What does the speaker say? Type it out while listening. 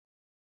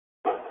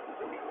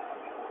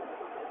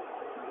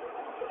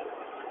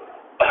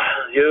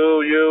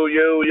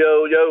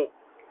Yo.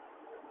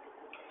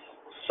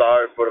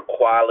 Sorry for the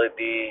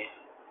quality.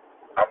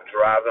 I'm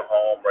driving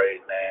home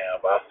right now,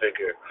 but I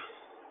figure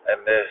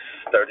in this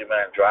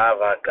 30-minute drive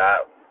I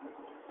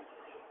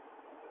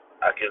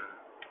can,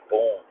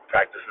 boom,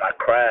 practice my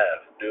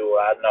craft, do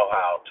what I know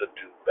how to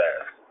do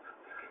best,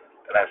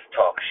 and that's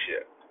talk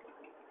shit,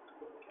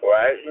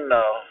 right?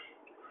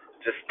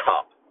 Just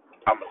talk.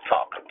 I'm going to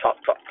talk.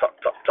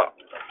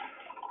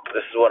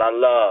 This is what I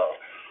love.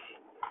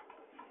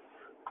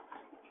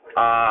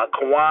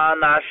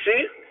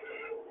 Kawanashi,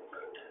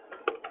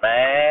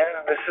 man,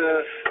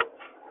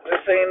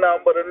 this ain't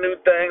nothing but a new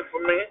thing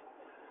for me.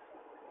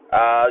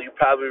 You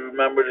probably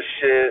remember the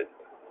shit,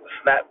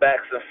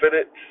 snapbacks and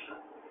fitteds.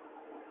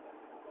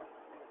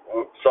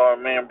 Saw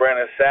me and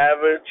Brandon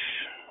Savage.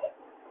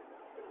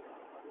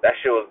 That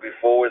shit was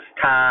before its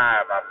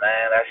time, my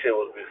man. That shit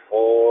was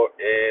before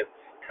its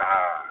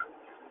time.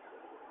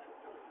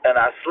 And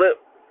I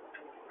slipped.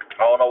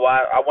 I don't know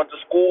why. I went to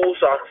school,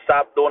 so I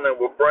stopped doing it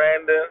with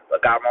Brandon.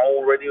 I got my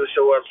own radio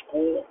show at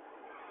school.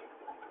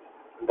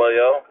 But,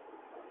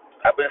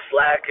 I've been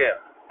slacking.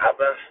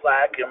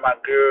 My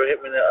girl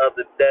hit me the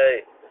other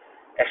day,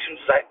 and she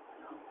was like,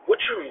 what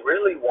you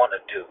really want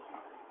to do?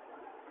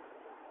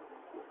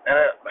 And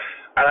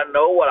I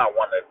know what I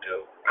want to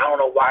do. I don't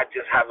know why I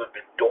just haven't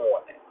been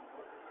doing it.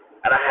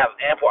 And I have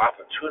ample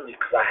opportunity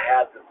because I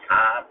have the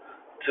time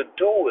to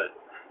do it.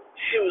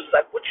 She was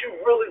like, what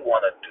you really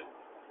want to do?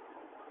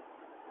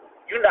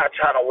 You're not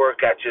trying to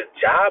work at your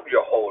job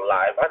your whole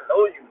life. I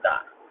know you're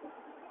not.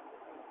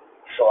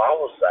 So I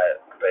was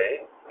like,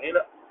 babe,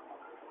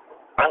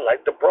 I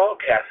like the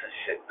broadcasting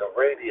shit, the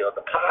radio,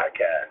 the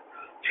podcast.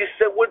 She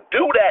said, well,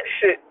 do that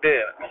shit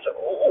then. I said,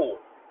 ooh,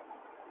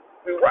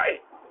 you're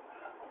right.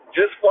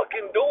 Just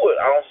fucking do it.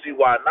 I don't see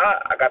why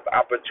not. I got the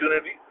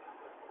opportunity.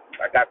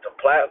 I got the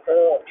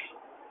platforms.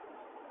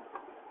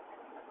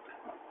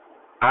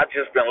 I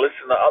just been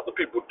listening to other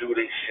people do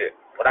this shit,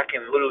 but I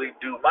can literally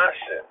do my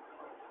shit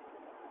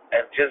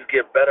and just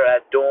get better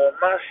at doing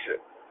my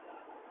shit.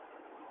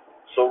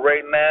 So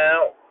right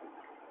now,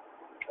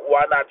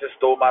 why not just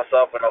throw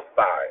myself in a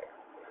fire?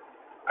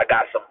 I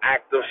got some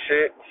active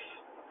shits.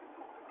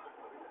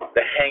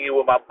 The Hanging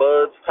with My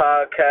Buds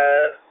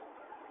podcast.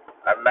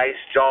 A nice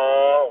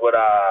joint with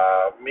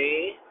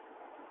me,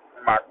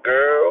 my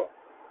girl,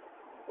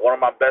 one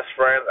of my best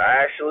friends,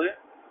 Ashley.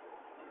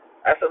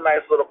 That's a nice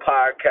little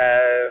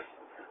podcast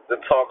to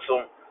talk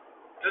some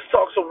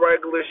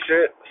regular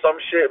shit. Some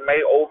shit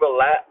may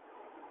overlap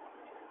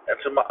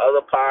into my other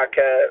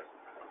podcast.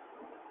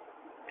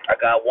 I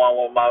got one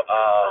with my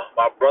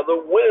brother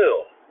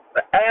Will,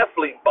 the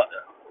athlete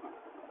button.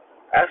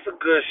 That's a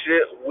good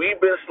shit. We've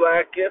been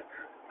slacking.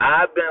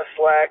 I've been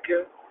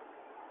slacking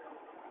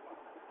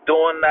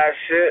doing that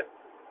shit,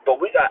 but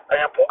we got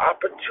ample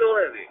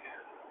opportunity.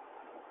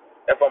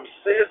 If I'm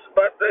serious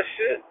about that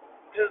shit,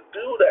 just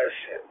do that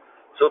shit.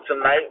 So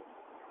tonight,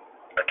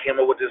 I came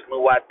up with this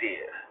new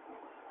idea.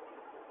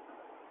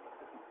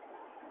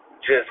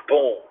 Just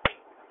boom.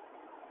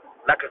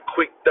 Knock a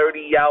quick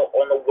 30 out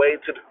on the way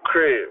to the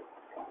crib.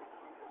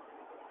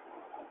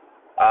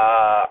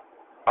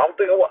 I'm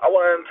thinking I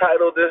want to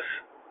entitle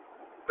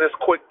this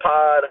quick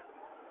pod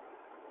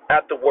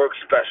After Work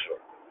Special.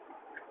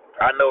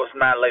 I know it's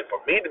not late for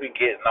me to be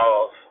getting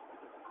off,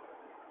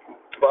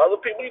 but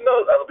other people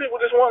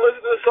just want to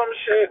listen to some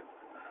shit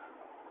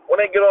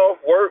when they get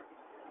off work.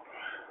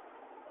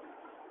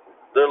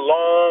 The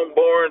long,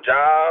 boring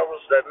jobs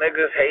that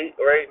niggas hate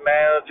right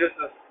now, just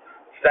to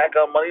stack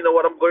up money. You know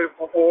what I'm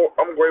grateful for?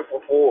 I'm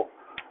grateful for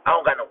I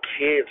don't got no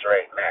kids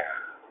right now,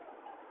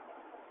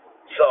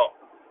 so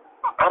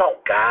I don't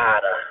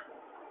gotta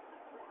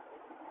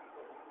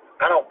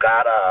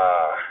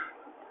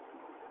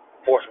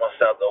force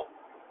myself to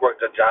work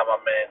the job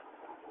I'm in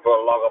for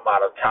a long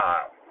amount of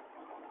time.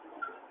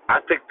 I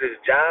picked this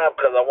job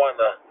because I wanted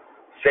to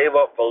save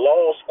up for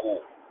law school.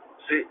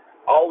 See,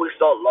 I always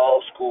thought law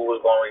school was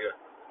going to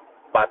be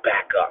my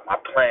backup, my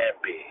plan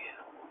B.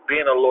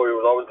 Being a lawyer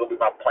was always going to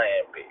be my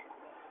plan B.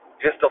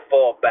 Just to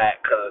fall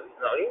back because,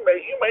 you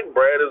make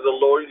bread as a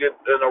lawyer. You get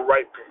in the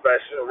right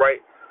profession, the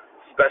right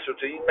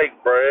specialty, you make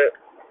bread.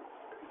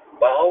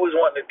 But I always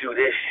wanted to do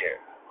this shit.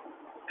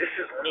 This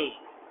is me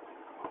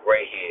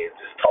right here,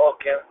 just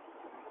talking.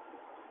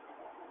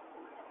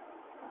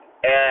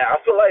 And I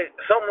feel like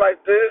something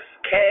like this,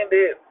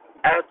 candid,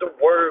 after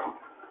work,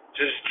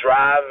 just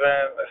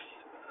driving,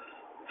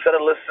 instead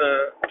of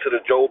listening to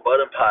the Joe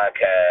Budden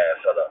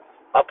podcast or the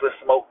Up and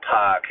Smoke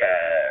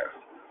podcast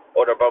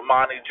or the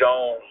Bomani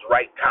Jones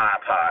Right Time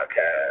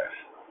podcast,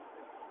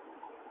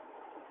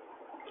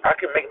 I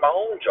can make my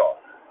own job.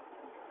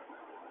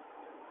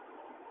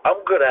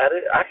 I'm good at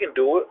it. I can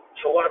do it.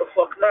 So why the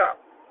fuck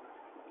not?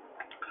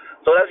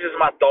 So that's just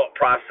my thought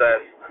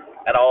process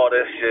and all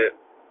this shit.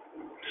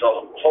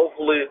 So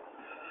hopefully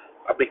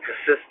I'll be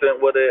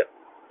consistent with it,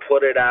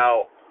 put it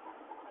out.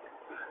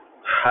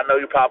 I know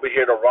you probably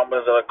hear the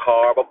rumblings of the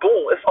car, but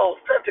boom, it's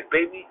authentic,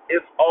 baby.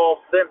 It's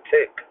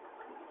authentic.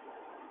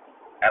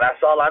 And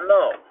that's all I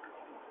know.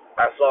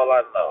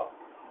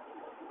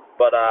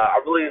 But I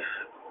believe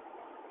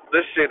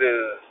this shit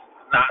is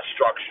not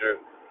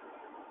structured.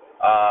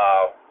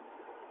 Uh,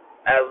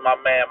 as my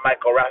man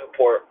Michael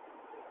Rappaport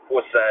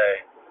would say,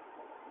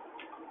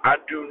 I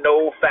do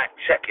no fact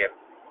checking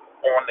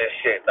on this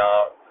shit,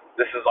 dog.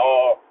 This is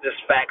all just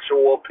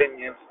factual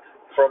opinions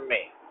from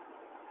me.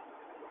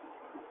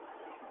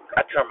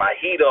 I turn my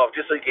heat off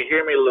just so you can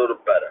hear me a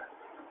little better.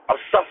 I'm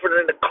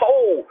suffering in the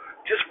cold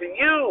just for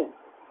you,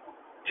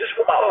 just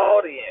for my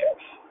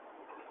audience.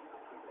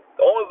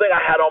 The only thing I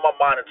had on my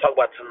mind to talk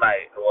about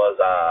tonight was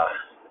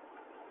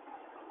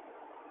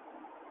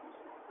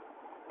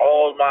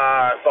all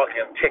my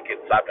fucking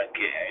tickets I've been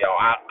getting. Yo,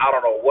 I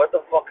don't know what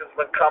the fuck it's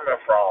been coming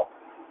from,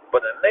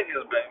 but the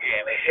niggas been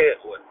getting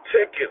hit with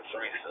tickets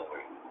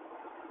recently.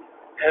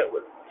 Hit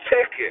with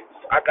tickets.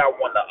 I got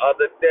one the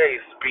other day,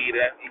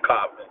 speeding. You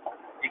caught me.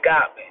 You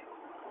got me.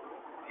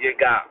 You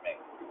got me.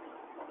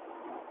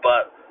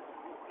 But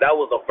that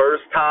was the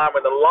first time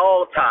in a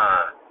long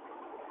time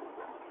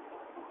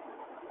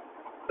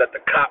that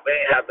the cop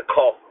ain't had to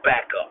call for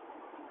backup.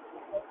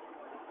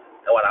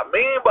 And what I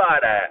mean by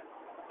that,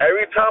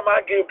 every time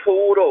I get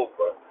pulled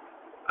over,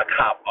 a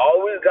cop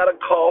always got to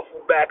call for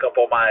backup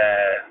on my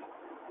ass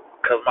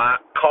because my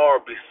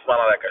car be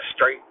smelling like a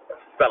straight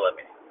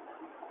felony.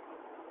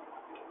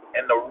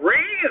 And the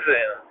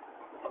reason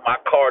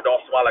my car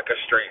don't smell like a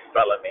straight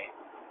felony,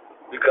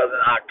 because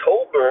in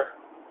October,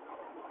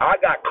 I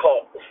got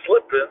caught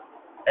slipping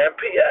in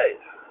PA.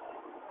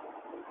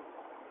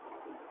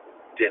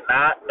 Did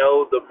not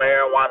know the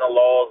marijuana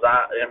laws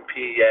out in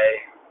PA.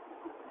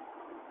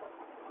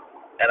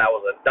 And I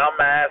was a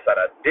dumbass that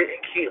I didn't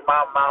keep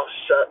my mouth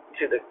shut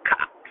to the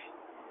cops.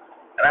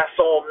 And that's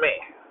on me.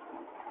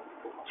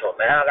 So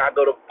now I gotta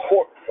go to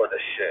court for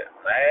this shit,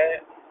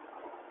 man.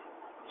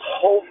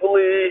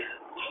 Hopefully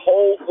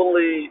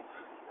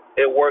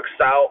it works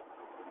out.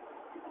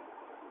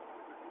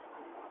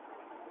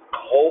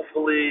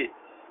 Hopefully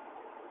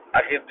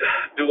I can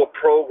do a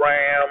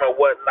program and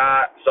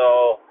whatnot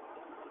so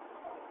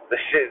the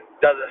shit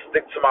doesn't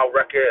stick to my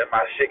record and my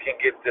shit can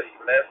get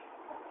dismissed.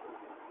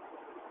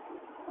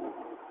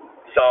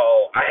 So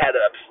I had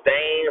to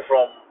abstain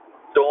from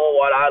doing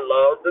what I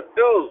love to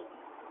do.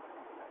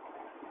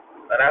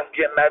 And that's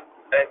getting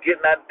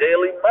that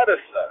daily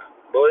medicine.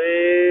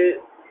 Boy,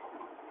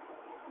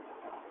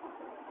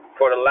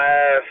 for the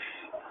last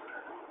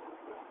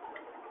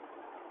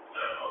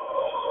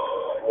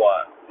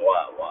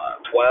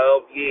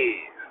 12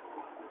 years.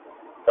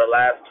 For the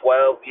last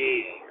 12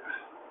 years.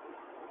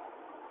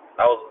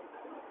 I was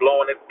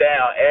blowing it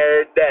down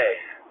every day.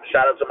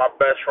 Shout out to my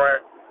best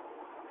friend.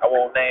 I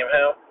won't name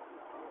him.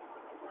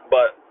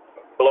 But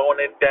blowing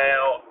it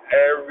down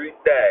every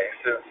day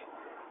since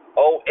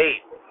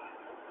 2008.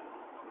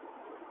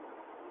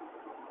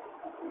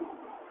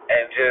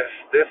 And just,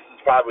 this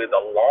is probably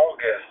the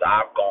longest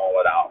I've gone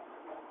without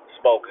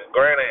smoking.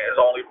 Granted, it's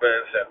only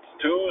been since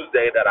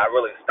Tuesday that I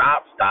really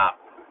stopped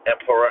in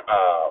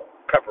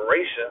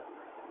preparation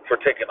for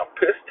taking a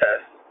piss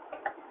test.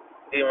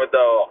 Even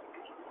though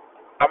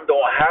I'm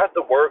doing half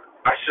the work,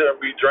 I shouldn't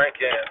be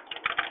drinking.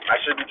 I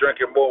should be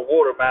drinking more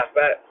water. Matter of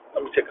fact,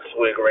 let me take a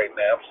swig right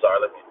now. I'm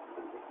sorry.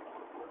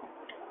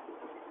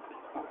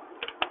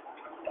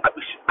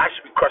 I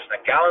should be crushing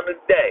a gallon a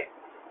day.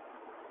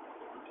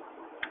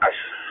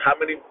 How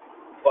many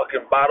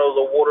fucking bottles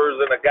of water is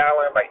in a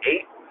gallon? Like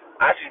 8?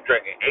 I should be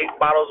drinking 8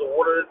 bottles of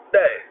water a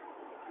day.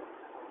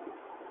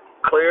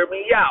 Clear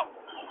me out.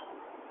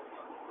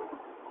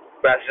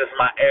 That's just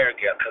my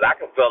arrogance, because I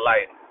can feel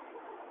like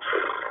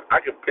I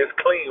can piss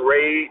clean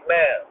right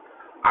now.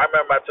 I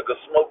remember I took a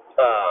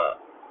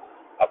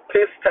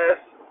piss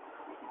test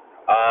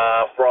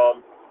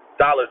from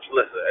Dollar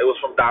Tree. Listen, it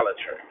was from Dollar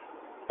Tree.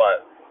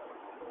 But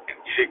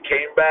shit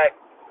came back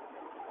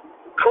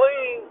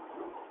clean.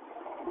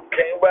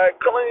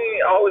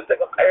 I always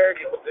think I'm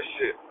arrogant with this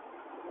shit.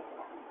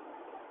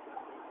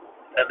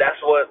 And that's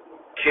what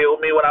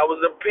killed me when I was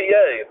in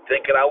PA,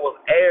 thinking I was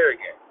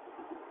arrogant.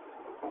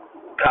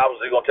 Cops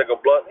are going to take a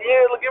blood.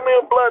 Yeah, give me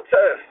a blood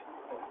test.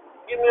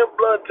 Give me a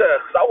blood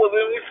test. I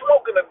wasn't even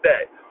smoking a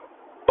day.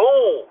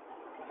 Boom.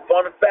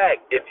 Fun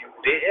fact, if you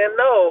didn't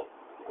know,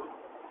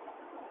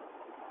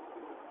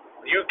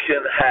 you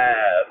can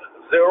have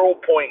 0.0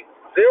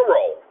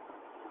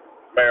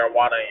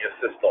 marijuana in your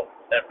system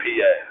in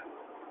PA.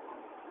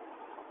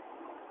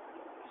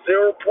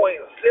 0.0.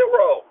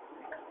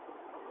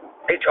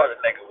 They charge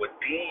a nigga with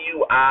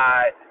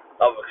DUI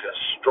of a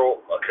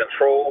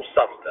controlled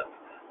substance.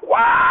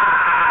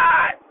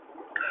 What?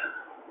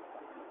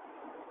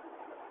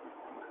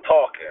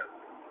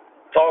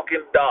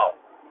 Talking dumb.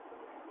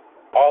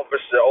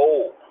 Officer,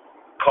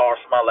 car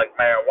smell like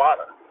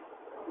marijuana.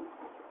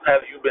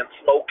 Have you been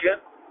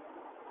smoking?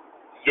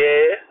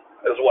 Yeah,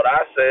 is what I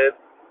said,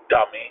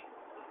 dummy.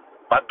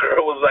 My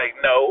girl was like,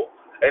 no,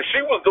 and she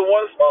was the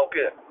one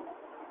smoking.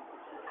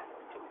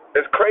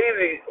 It's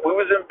crazy. We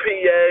was in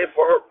PA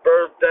for her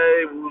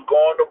birthday. We was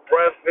going to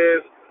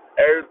breakfast.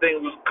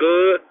 Everything was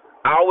good.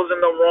 I was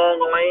in the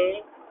wrong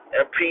lane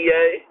in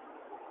PA.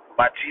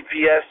 My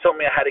GPS told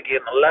me I had to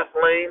get in the left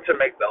lane to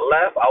make the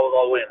left. I was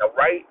all the way in the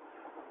right.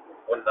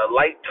 When the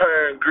light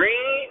turned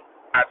green,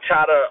 I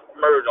tried to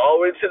merge all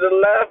the way to the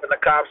left, and the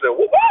cop said,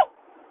 whoop, whoop.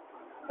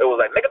 It was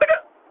like, nigga,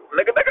 nigga,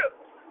 nigga, nigga.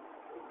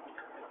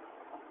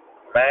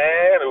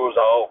 Man, it was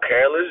a whole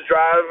careless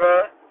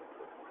driver.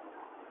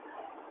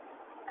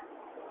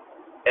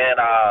 And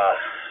I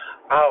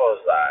was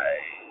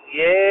like,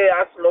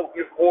 yeah, I smoked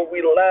before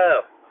we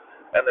left.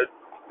 And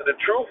the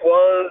truth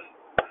was,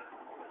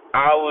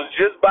 I was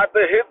just about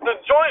to hit the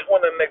joint when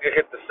the nigga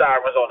hit the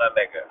sirens on the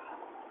nigga.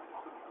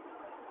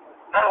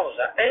 I was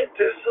like, ain't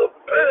this a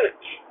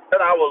bitch? And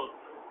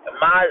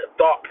my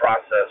thought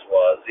process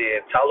was,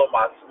 yeah, tell him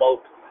I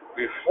smoked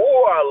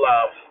before I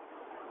left,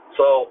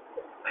 so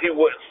he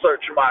wouldn't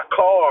search my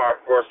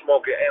car for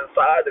smoking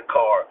inside the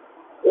car.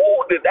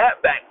 Ooh, did that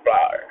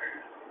backfire?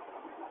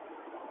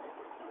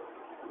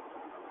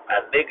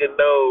 A nigga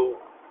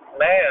know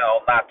now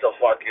not to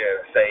fucking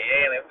say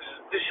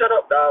anything. Just shut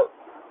up, dog.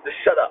 Just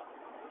shut up.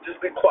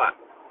 Just be quiet.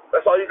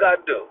 That's all you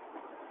gotta do.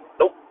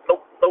 Nope,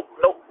 nope, nope,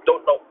 nope,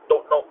 don't know,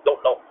 don't know,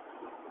 don't know.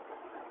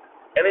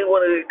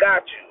 Anyone that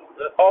got you,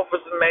 the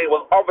officer's name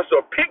was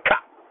Officer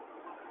Peacock.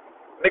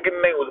 Nigga's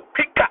name was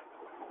Peacock.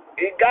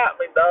 He got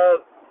me,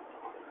 dog.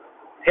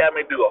 He had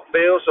me do a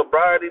field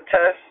sobriety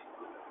test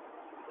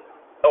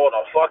on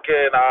a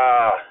fucking,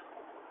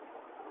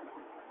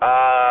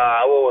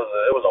 what was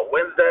it? It was a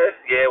Wednesday?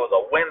 Yeah, it was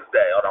a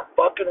Wednesday. On a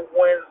fucking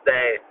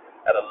Wednesday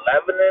at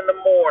 11 in the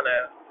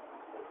morning.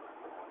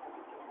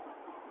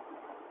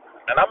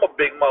 And I'm a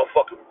big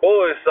motherfucking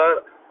boy,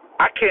 son.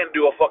 I can't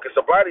do a fucking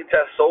sobriety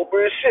test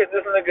sober as shit.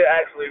 This nigga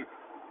actually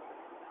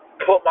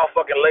put my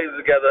fucking legs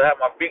together,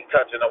 have my feet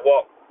touching, and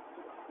walk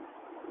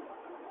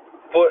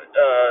foot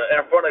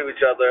in front of each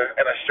other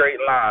in a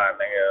straight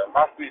line, nigga.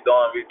 My feet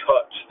don't even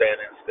touch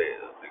standing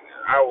still, nigga.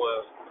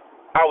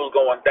 I was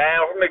going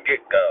down from the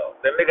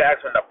get-go. The nigga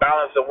asked me to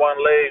balance in one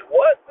leg.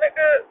 What,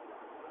 nigga?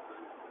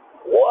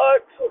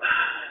 What?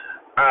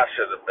 I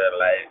should have been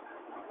like,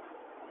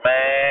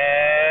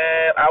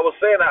 man, I was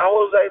saying that. I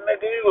was like,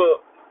 nigga,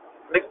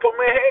 nigga put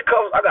me in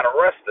handcuffs. I got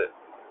arrested.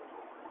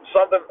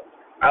 Something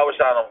I was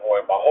trying to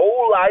avoid my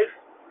whole life.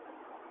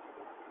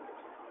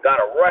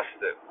 Got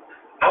arrested.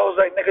 I was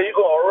like, nigga, you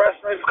gonna arrest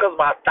me because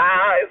my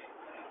thighs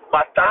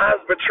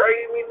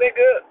betrayed me,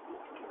 nigga?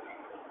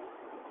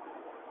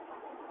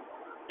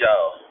 Yo.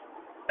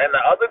 And the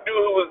other dude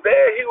who was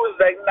there, he was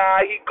like,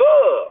 nah, he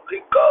good.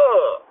 He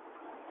good.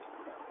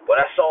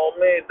 But that's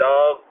on me,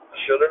 dog.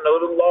 Shoulda know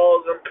the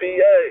laws in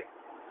PA.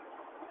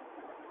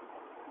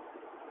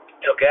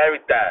 Took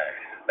everything.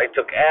 They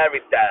took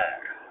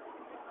everything.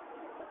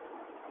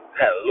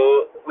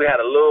 We had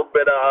a little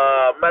bit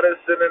of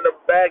medicine in the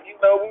back. You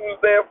know, we was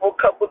there for a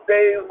couple of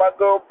days. My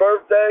girl's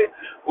birthday.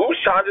 We was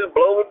trying to just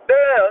blow it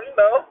down. You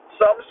know,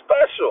 something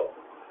special.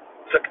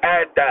 Took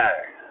everything.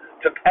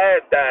 Took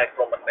everything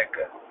from a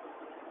nigga.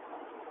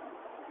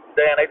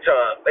 Then they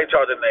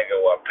charged a nigga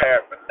what,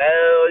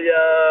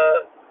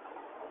 paraphernalia.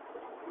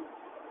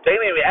 They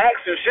didn't even ask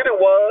who shit it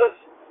was.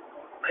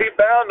 He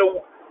found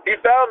the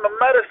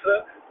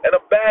medicine in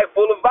a bag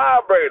full of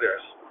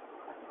vibrators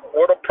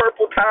with a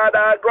purple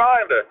tie-dye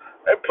grinder.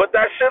 They put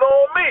that shit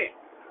on me.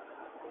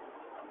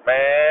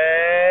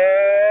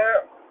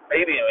 Man,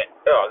 he didn't even,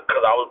 because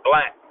I was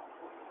black.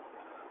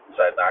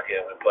 So I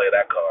can't even play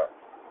that card.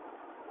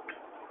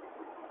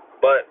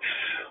 But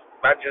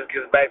that just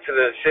gets back to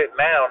the shit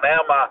now.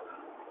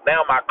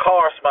 Now my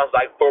car smells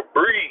like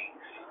Febreze.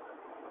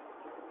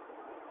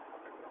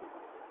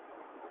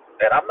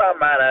 And I'm not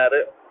mad at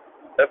it.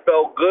 It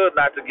felt good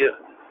not to get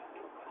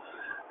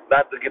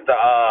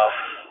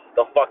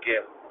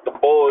the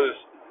boys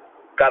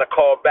got a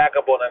call back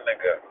up on a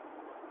nigga.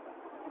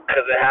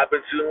 Cause it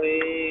happened to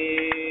me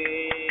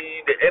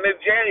the end of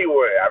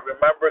January. I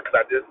remember because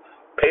I just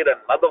paid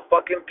another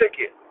fucking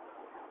ticket.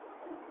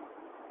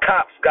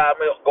 Cops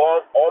got me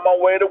going on my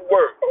way to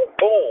work.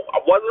 Boom. I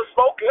wasn't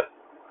smoking,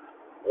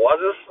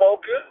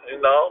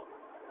 you know.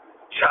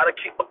 Trying to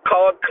keep my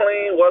car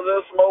clean,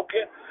 wasn't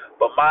smoking.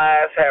 But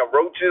my ass had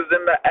roaches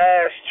in the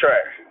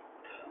ashtray.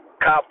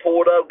 Cop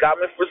pulled up, got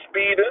me for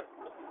speeding.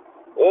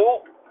 Ooh,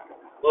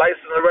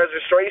 license and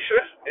registration,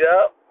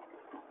 yeah.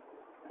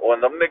 When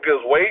them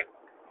niggas wait,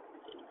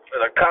 and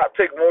a cop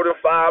take more than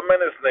 5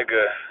 minutes,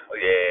 nigga,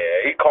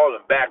 yeah, he called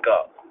him back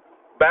up.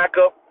 Back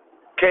up,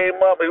 came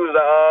up, he was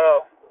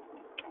like,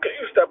 can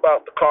you step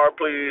out the car,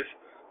 please?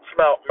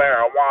 Smelled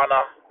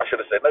marijuana. I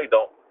should have said, no, you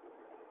don't.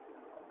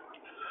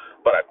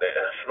 But I did.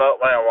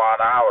 Smelled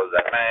marijuana. I was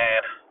like,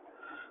 man,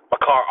 my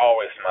car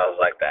always smells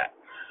like that.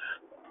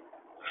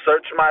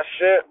 Search my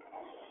shit.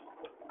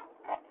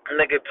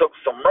 Nigga took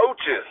some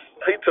roaches.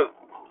 He took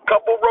a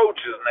couple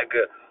roaches,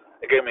 nigga.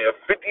 They gave me a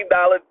 $50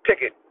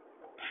 ticket.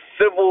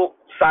 Civil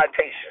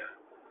citation.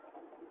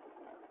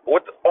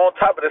 On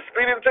top of the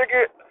speeding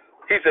ticket,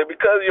 he said,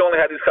 because you only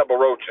had these couple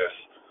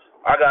roaches,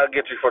 I gotta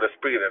get you for the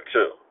speeding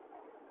too.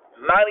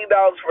 $90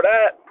 for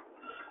that.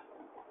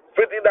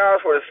 $50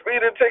 for the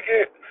speeding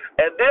ticket.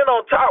 And then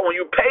on top, when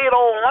you pay it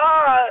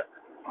online,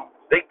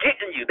 they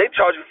getting you. They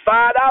charge you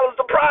 $5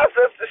 to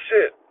process the shit.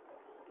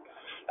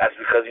 That's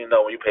because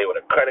when you pay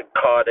with a credit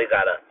card, they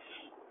gotta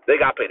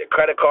pay the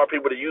credit card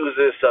people to use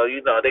it, so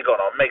they're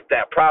gonna make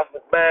that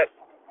profit back.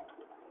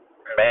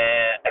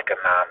 Man,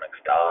 economics,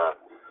 dog.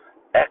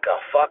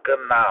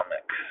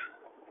 Eco-fuckonomics.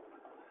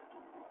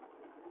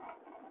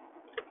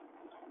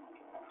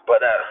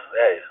 But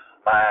hey,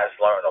 my ass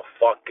learned a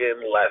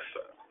fucking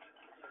lesson.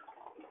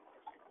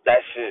 That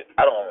shit,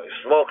 I don't even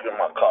smoke in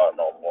my car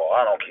no more.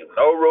 I don't keep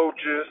no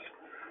roaches.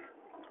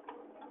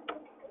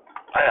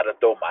 I had to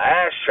throw my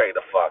ashtray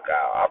the fuck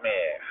out. I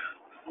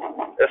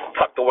mean, it's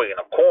tucked away in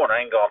the corner.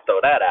 I ain't gonna throw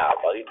that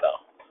out, but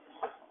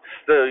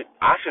still,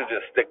 I should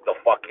just stick the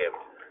fucking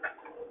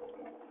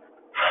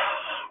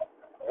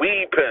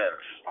weed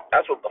pens.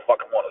 That's what the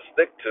fuck I want to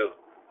stick to.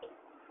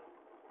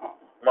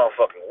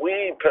 Motherfucking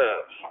weed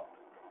pens.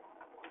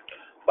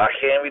 Why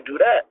can't we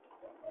do that?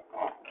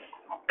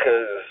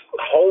 Because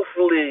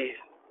hopefully,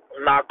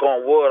 knock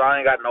on wood, I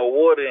ain't got no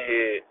wood in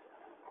here,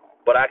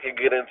 but I can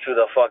get into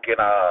the fucking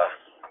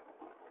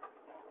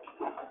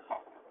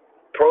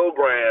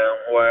program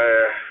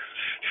where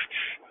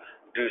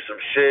do some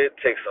shit,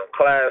 take some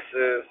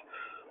classes,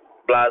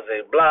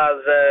 blase.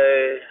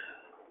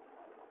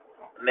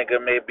 Nigga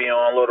may be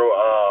on a little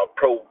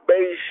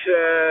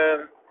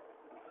probation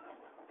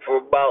for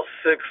about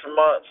 6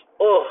 months.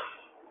 Ugh.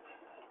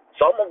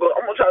 So I'm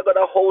gonna try to go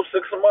that whole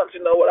 6 months,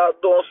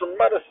 without doing some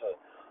medicine.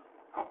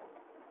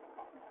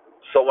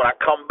 So when I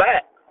come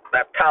back,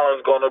 that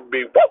talent's gonna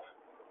be whoop.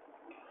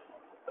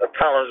 That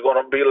talent's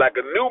gonna be like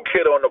a new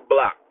kid on the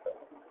block.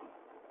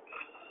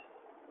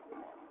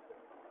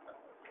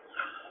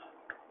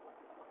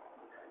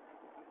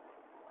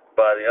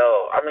 But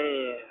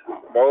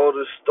moral of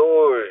the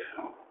story,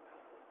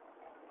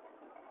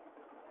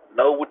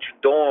 know what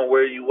you're doing,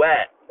 where you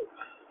at.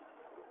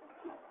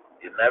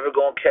 You're never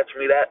gonna catch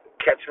me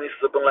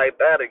slipping like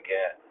that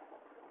again.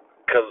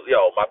 Cause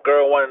my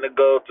girl wanted to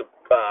go to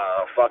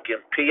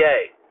fucking PA.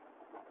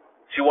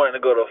 She wanted to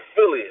go to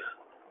Philly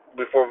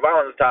before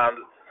Valentine's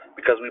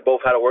because we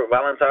both had to work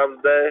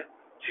Valentine's Day.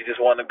 She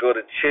just wanted to go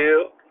to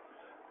chill.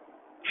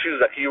 She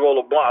was like, "Can you roll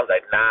a blunt?" I was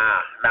like,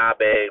 "Nah,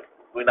 babe.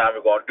 We're not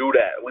even gonna do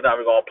that. We're not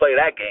even gonna play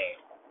that game.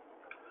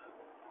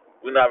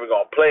 We're not even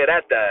gonna play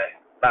that thing.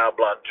 Not a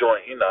blunt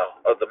joint,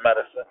 of the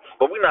medicine.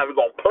 But we're not even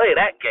gonna play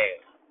that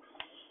game.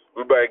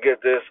 We better get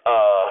this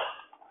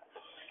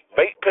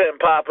vape pen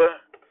popping,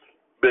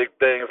 big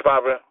things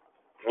popping,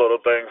 little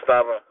things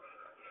popping.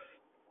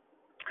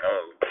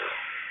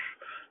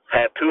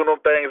 Had 2 of them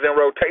things in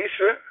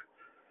rotation.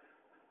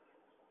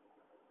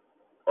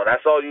 When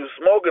that's all you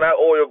smoking, that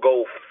oil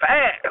go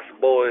fast,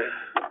 boy.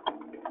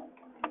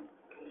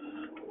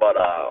 But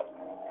I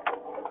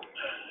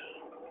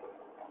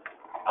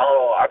don't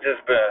know. I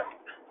just been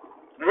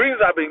the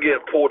reason I've been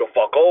getting pulled the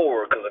fuck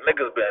over because the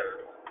niggas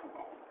been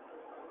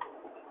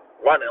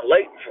running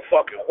late for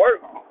fucking work.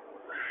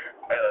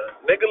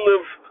 Nigga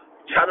live,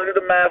 trying to do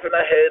the math in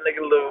the head, nigga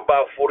live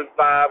about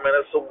 45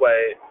 minutes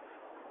away.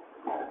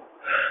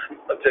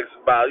 It takes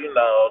about,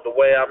 the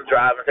way I'm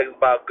driving, it takes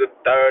about a good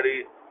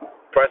 30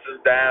 presses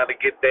down to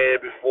get there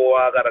before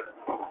I gotta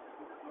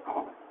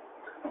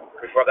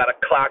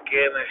clock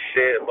in and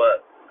shit.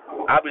 But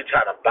I be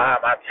trying to buy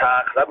my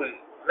time because I be,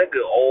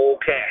 nigga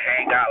old, can't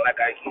hang out like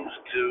I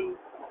used to.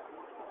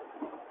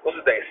 What's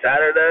the day,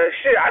 Saturday?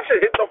 Shit, I should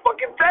hit the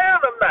fucking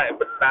town tonight,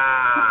 but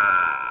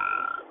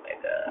nah,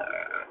 nigga.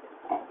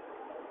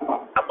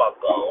 I'ma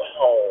go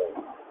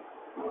home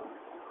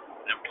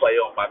and play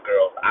on my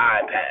girl's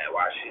iPad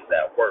while she's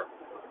at work.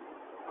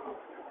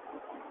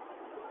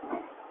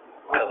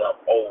 Cause I'm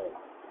old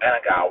and I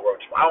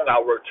don't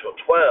gotta work till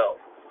 12,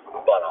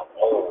 but I'm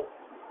old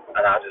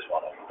and I just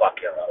wanna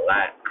fucking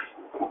relax.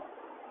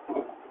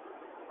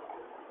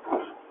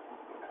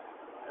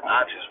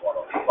 I just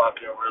wanna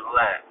fucking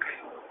relax.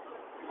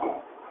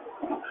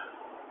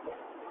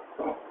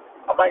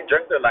 I might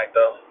drink tonight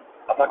though.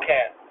 If I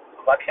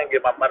can't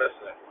get my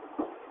medicine,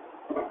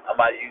 I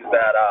might use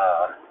that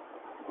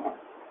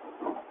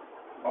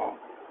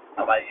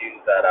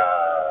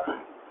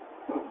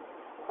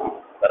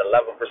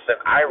 11%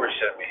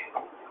 Irish in me.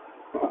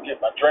 Get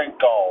my drink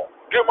on.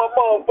 Get my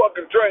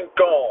motherfucking drink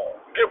on.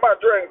 Get my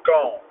drink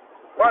on.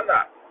 Why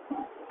not?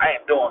 I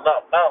ain't doing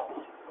nothing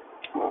else.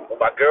 When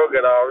my girl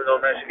get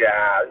on, then she get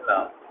high,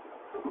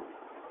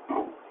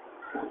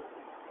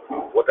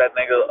 What that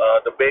nigga,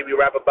 the baby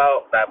rap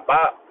about, that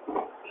bop,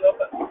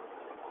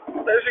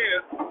 then she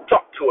just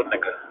talk to a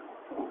nigga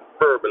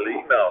verbally,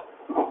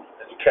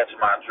 and you catch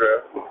my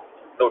drift.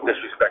 No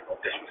disrespect.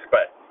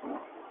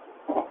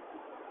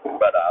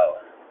 But,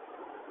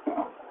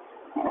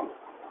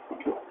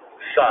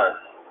 son,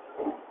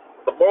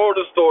 the moral of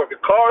the story, if your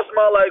car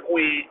smell like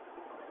weed,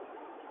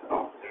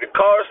 if your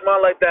car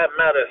smell like that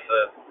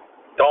medicine,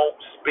 don't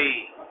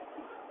speed.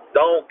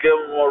 Don't give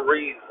them a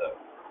reason.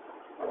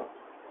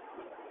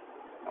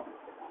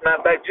 Matter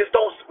of fact, just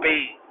don't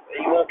speed,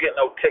 and you won't get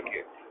no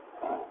ticket.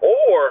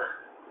 Or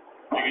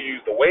you can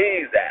use the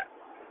Waze app,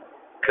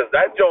 because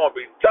that joint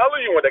be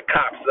telling you when the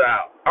cops are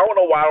out. I don't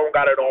know why I don't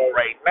got it on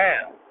right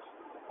now.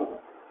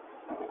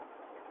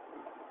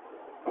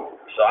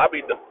 So I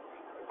be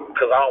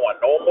Cause I don't want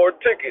no more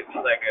tickets,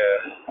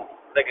 nigga.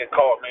 Nigga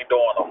caught me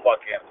doing a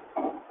fucking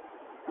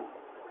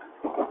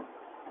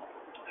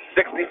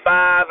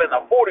 65 and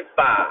a 45,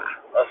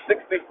 a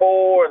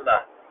 64 and a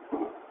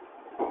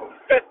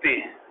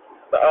 50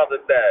 the other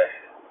day.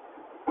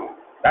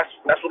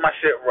 That's what my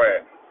shit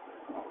read.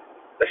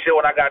 The shit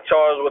when I got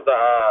charged with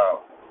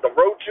the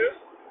roaches,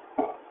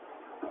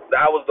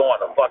 I was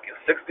doing a fucking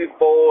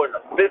 64 and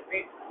a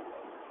 50.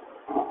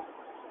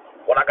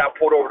 When I got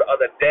pulled over the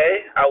other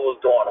day, I was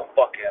doing a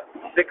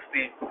fucking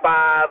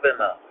 65 and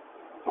a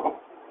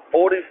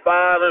 45.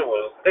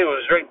 It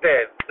was right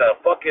there, the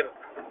fucking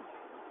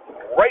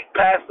right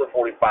past the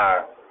 45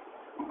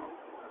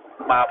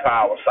 mile per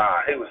hour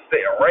sign. He was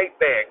sitting right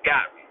there and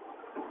got me.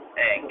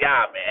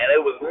 And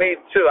it was me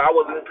too. I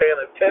wasn't paying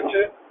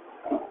attention.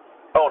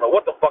 I don't know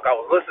what the fuck I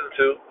was listening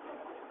to.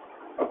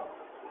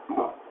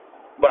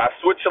 But I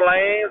switched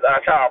lanes.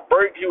 I tried to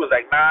brake. He was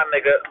like, nah,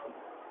 nigga,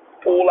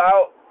 pull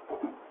out.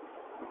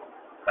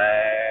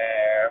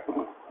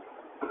 Man.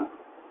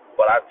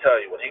 But I tell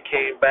you, when he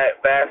came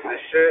back fast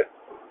as shit,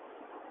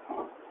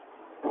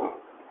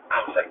 I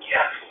was like,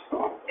 yes.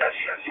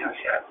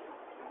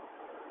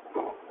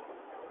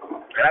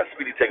 And that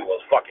speeding ticket was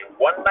fucking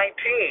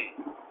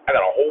 $119. I got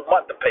a whole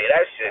month to pay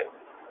that shit.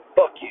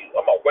 Fuck you.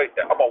 I'm gonna wait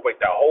that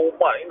whole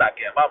month. You're not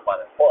getting my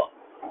money. Fuck.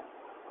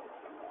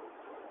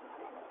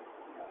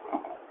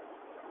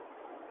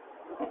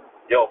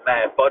 Yo,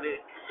 Mad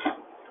Buddy.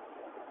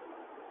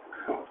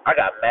 I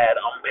got mad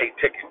unpaid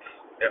tickets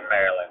in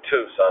Maryland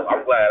too, so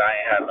I'm glad I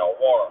ain't had no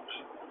warrants.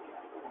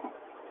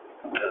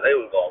 Cause they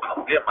was gonna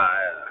come get my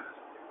ass.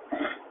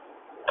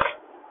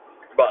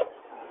 But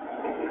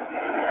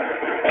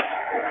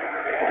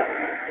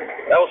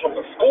that was from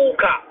the school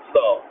cops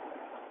though.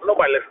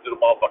 Nobody listens to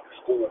the motherfucking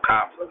school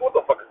cops. Like, what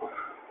the fuck is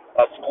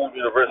a school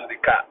university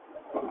cop?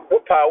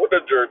 What power, what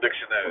the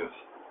jurisdiction is?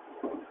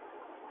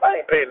 I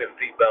ain't paying this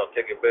seatbelt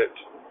ticket, bitch.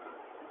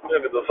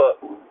 Look at the fuck.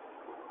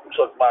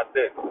 Suck my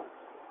dick.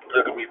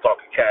 Look at me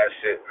talking cash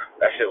shit.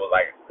 That shit was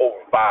like over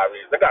 5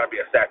 years. There gotta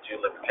be a statute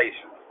of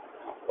limitations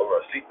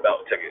over a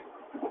seatbelt ticket.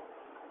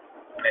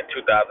 In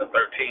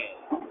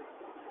 2013.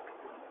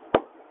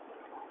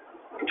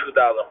 2014.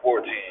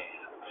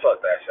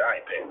 Fuck that shit. I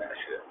ain't paying that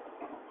shit.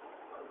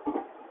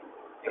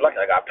 You're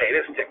lucky I gotta pay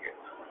this ticket.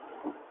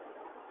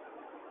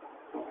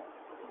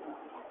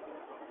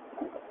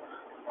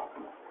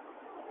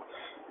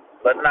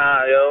 But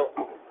nah, yo.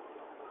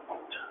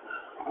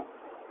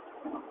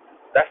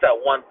 That's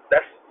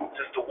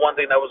just the one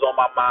thing that was on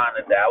my mind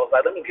today. I was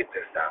like, let me get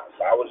this down.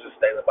 So I was just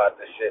thinking about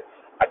this shit.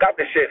 I got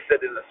this shit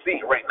sitting in the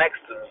seat right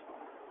next to me.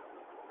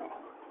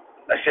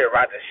 That shit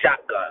riding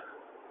shotgun.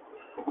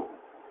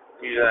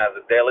 Using it as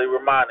a daily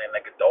reminder,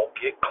 nigga, don't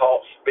get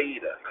caught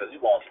speeding. Because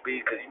you won't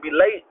speed because you be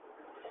late.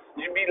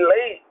 You be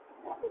late.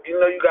 You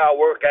know you got to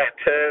work at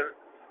 10.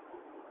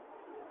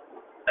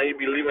 And you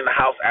be leaving the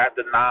house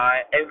after 9.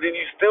 And then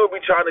you still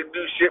be trying to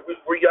do shit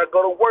before you got to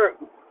go to work.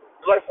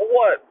 Like, for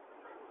what?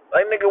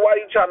 Like, nigga, why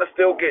you trying to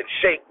still get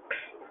shakes?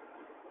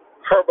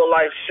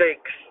 Herbalife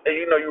shakes. And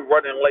you know you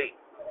running late.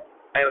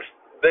 And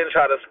then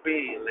try to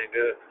speed,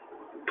 nigga.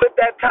 Put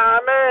that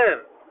time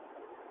in.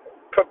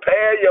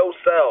 Prepare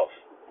yourself.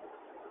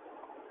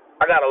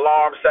 I got an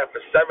alarm set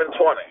for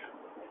 7:20.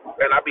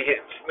 And I be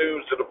hitting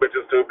snooze to the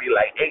bitches till it be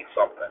like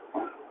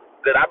 8-something.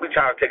 Then I be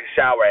trying to take a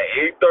shower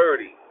at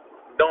 8:30.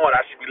 Knowing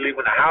I should be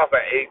leaving the house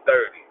at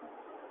 8:30.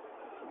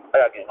 I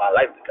gotta get my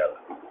life together.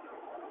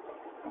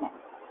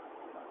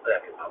 I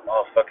gotta get my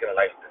motherfucking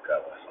life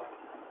together. So.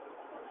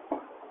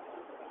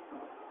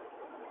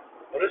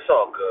 But it's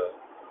all good.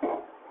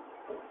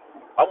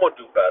 I'm gonna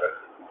do better.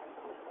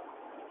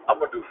 I'm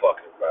gonna do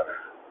fucking better.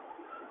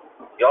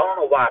 Y'all don't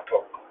know why I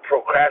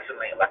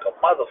procrastinate like a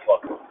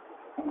motherfucker.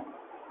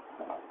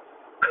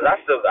 Cause I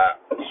still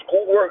got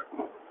schoolwork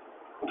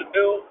to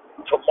do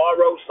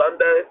tomorrow,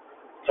 Sunday.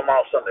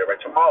 Tomorrow's Sunday,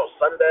 right? Tomorrow's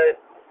Sunday.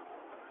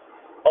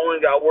 Only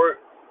got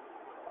work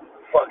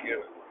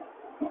fucking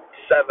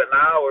 7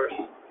 hours.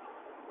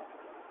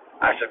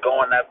 I should go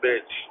on that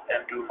bitch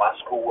and do my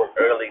schoolwork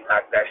early,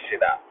 knock that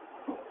shit out.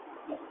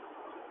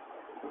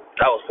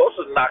 I was supposed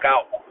to knock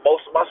out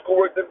most of my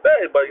schoolwork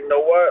today, but you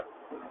know what?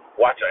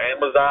 Watching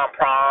Amazon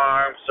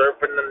Prime,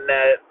 surfing the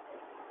net.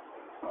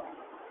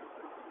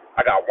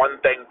 I got one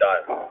thing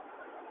done.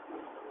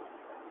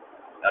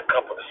 A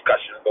couple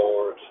discussion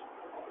boards.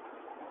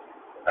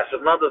 That's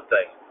another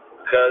thing.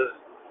 Because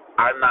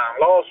I'm not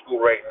in law school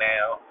right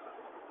now.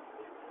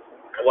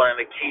 I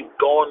wanted to keep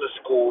going to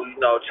school, you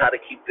know, try to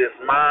keep this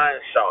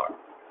mind sharp.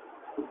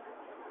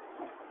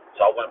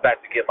 So I went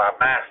back to get my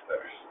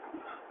master's.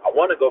 I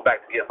want to go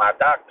back to get my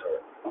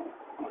doctorate.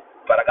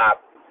 But I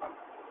got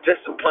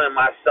discipline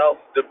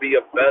myself to be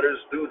a better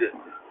student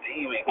to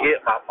even get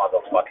my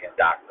motherfucking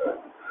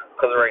doctorate.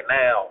 Because right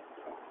now,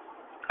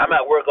 I'm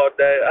at work all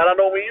day and I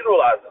don't even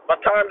utilize it. My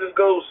time just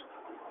goes,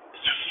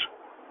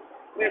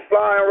 be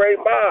flying right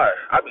by.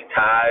 I be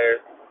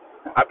tired.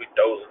 I be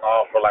dozing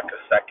off for like a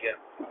second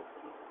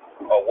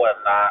or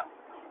whatnot.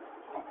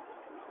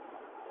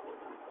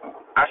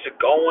 I should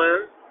go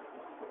in,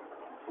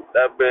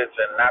 that bitch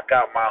and knock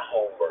out my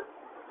homework.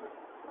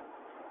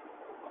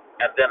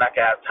 And then I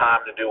can have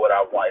time to do what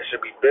I want. It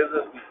should be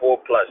business before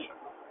pleasure.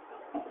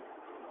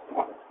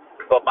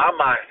 But my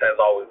mindset has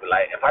always been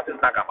like, if I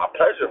just knock out my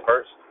pleasure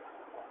first,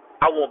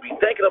 I won't be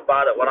thinking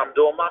about it when I'm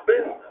doing my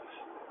business.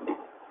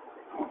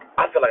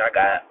 I feel like I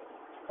got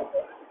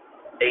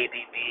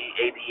ADD,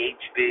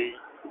 ADHD,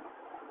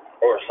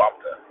 or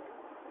something.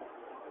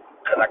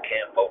 Because I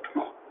can't focus.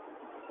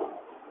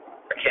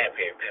 I can't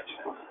pay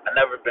attention. I've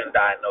never been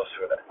diagnosed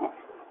with that.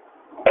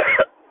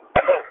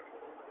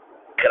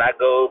 Can I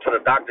go to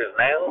the doctors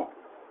now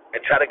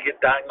and try to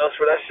get diagnosed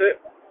for that shit?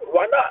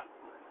 Why not?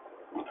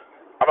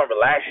 I remember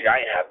last year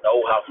I ain't had no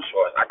health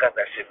insurance. I got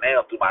that shit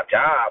now through my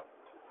job.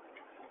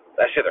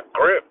 That shit a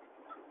grip.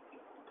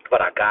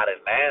 But I got it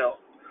now.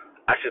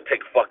 I should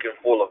take fucking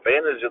full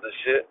advantage of the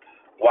shit.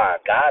 Why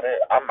I got it.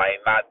 I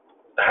might not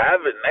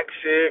have it next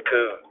year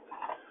because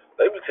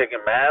they be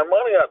taking mad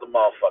money out the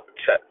motherfucking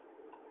check.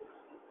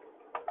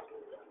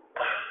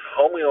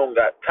 Homie don't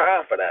got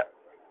time for that.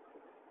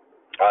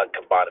 I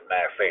combine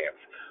mad fans.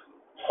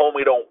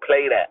 Homie don't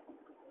play that.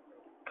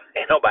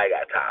 Ain't nobody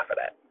got time for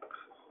that.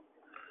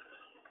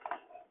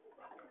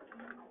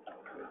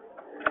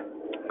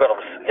 But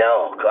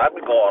cause I be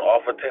going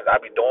off of things. I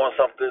be doing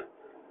something,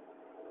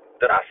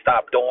 then I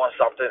stop doing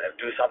something and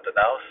do something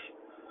else.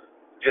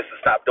 Just to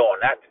stop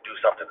doing that to do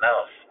something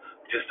else.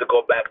 Just to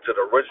go back to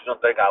the original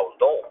thing I was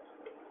doing.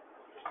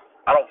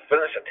 I don't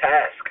finish a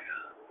task.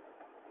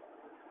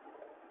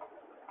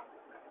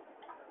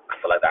 I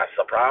feel like that's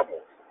a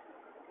problem.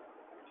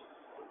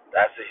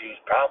 That's a huge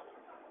problem.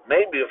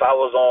 Maybe if I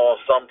was on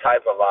some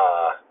type of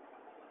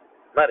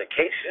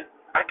medication,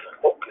 I can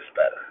focus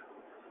better.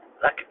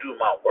 And I can do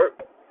my work.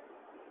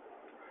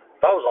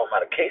 If I was on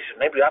medication,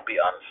 maybe I'd be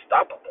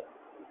unstoppable.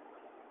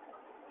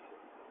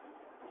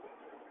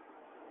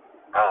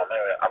 Oh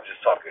man, I'm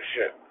just talking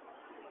shit.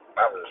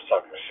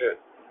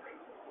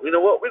 You know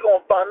what? We're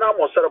gonna find out.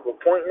 I'm gonna set up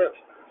appointments.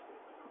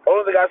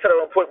 Only thing I set up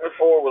an appointment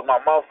for was my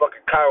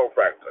motherfucking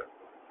chiropractor.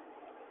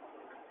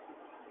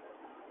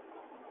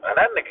 And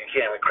that nigga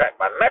can't even crack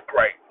my neck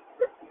right.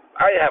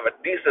 I have a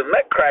decent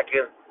neck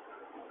cracking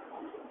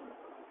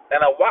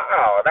in a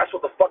while. That's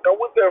what the fuck I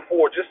went there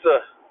for, just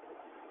to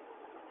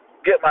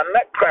get my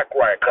neck cracked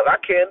right, because I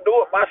can't do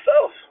it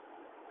myself.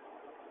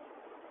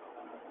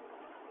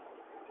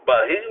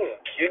 But he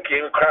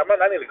can't even crack my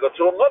neck. I need to go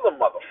to another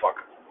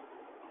motherfucker.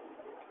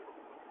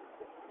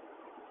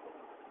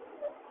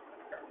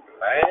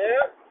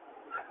 Man,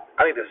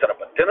 I need to set up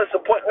a dentist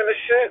appointment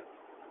and shit.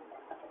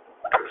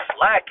 I'm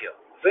slacking.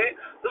 See,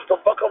 this is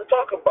the fuck I'm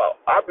talking about.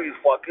 I be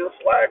fucking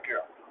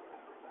slacking.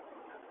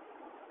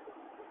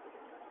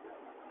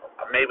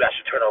 Maybe I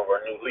should turn over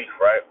a new leaf,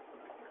 right?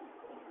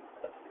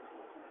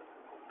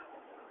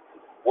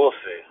 We'll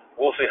see.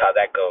 We'll see how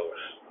that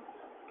goes.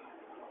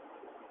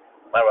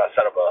 Maybe I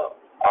set up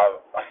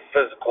a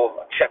physical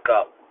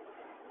checkup,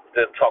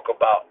 then talk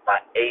about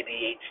my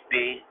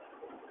ADHD,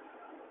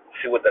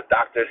 see what the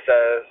doctor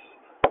says,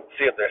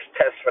 see if there's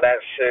tests for that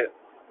shit.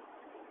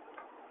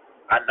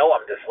 I know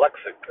I'm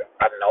dyslexic.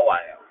 I know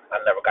I am.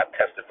 I never got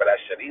tested for that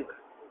shit either.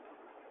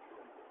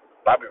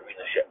 But I be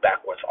reading shit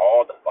backwards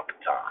all the fucking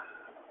time.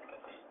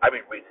 I be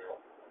reading,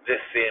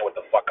 just seeing what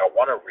the fuck I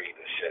want to read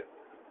and shit.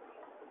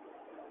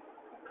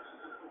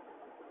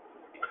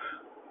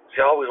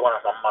 See, I always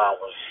wanted my mom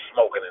was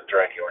smoking and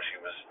drinking when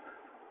she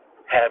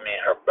had me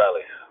in her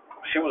belly.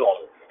 She was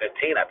only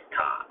 15 at the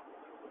time.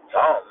 So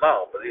I don't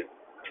know, but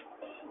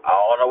I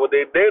don't know what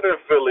they did in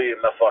Philly in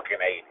the fucking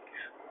 80s.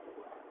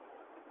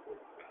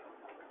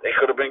 They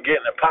could have been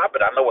getting it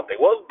popping. I know what they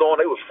was doing.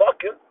 They was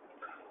fucking.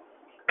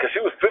 Because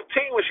she was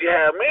 15 when she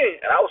had me,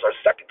 and I was her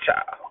second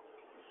child.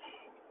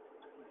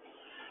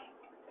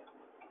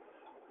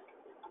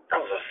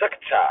 I was her second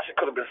child. She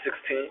could have been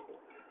 16.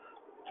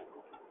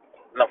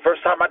 And the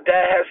first time my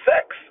dad had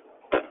sex,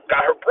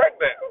 got her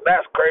pregnant.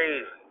 That's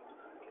crazy.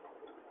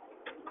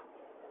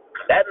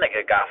 That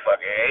nigga got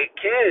fucking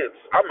 8 kids.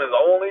 I'm his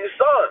only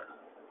son.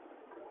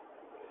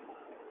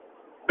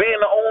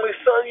 Being the only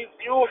son,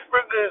 you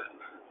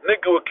figure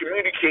nigga would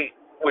communicate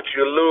with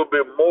you a little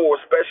bit more,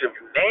 especially if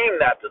you named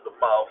after the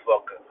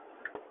motherfucker.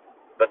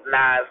 But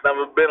nah, it's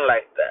never been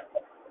like that.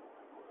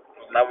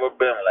 It's never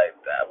been like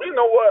that. But you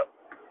know what?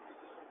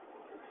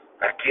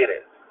 I get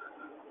it.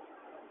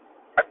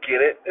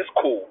 It's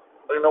cool.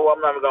 You know what?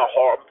 I'm not even gonna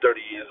harbor. I'm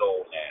 30 years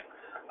old, man.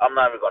 I'm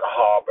not even gonna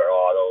harbor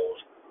all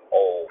those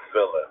old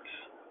feelings.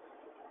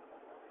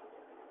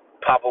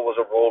 Papa was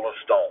a Rolling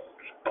Stones.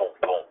 Boom,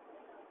 boom.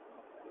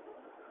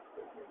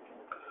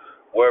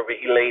 Wherever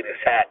he laid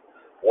his hat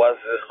was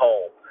his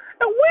home.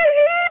 And when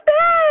he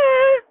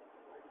died,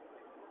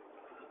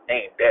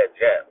 ain't dead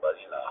yet, but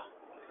you know,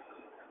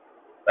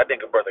 that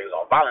nigga birthday was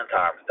on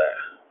Valentine's Day.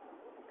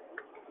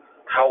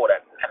 How old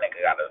that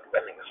nigga got?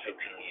 That nigga's 15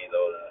 years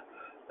old.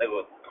 Nigga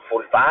was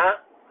 45.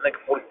 Nigga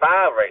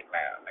 45 right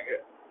now,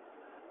 nigga.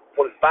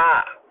 45.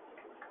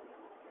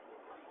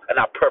 And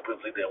I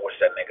purposely didn't wish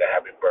that nigga a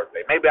happy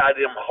birthday. Maybe I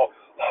didn't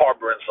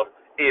harboring some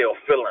ill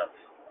feelings.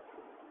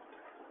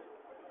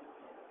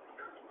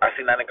 I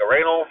seen that nigga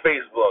right on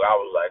Facebook. I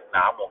was like,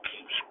 nah, I'm gonna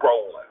keep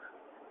scrolling.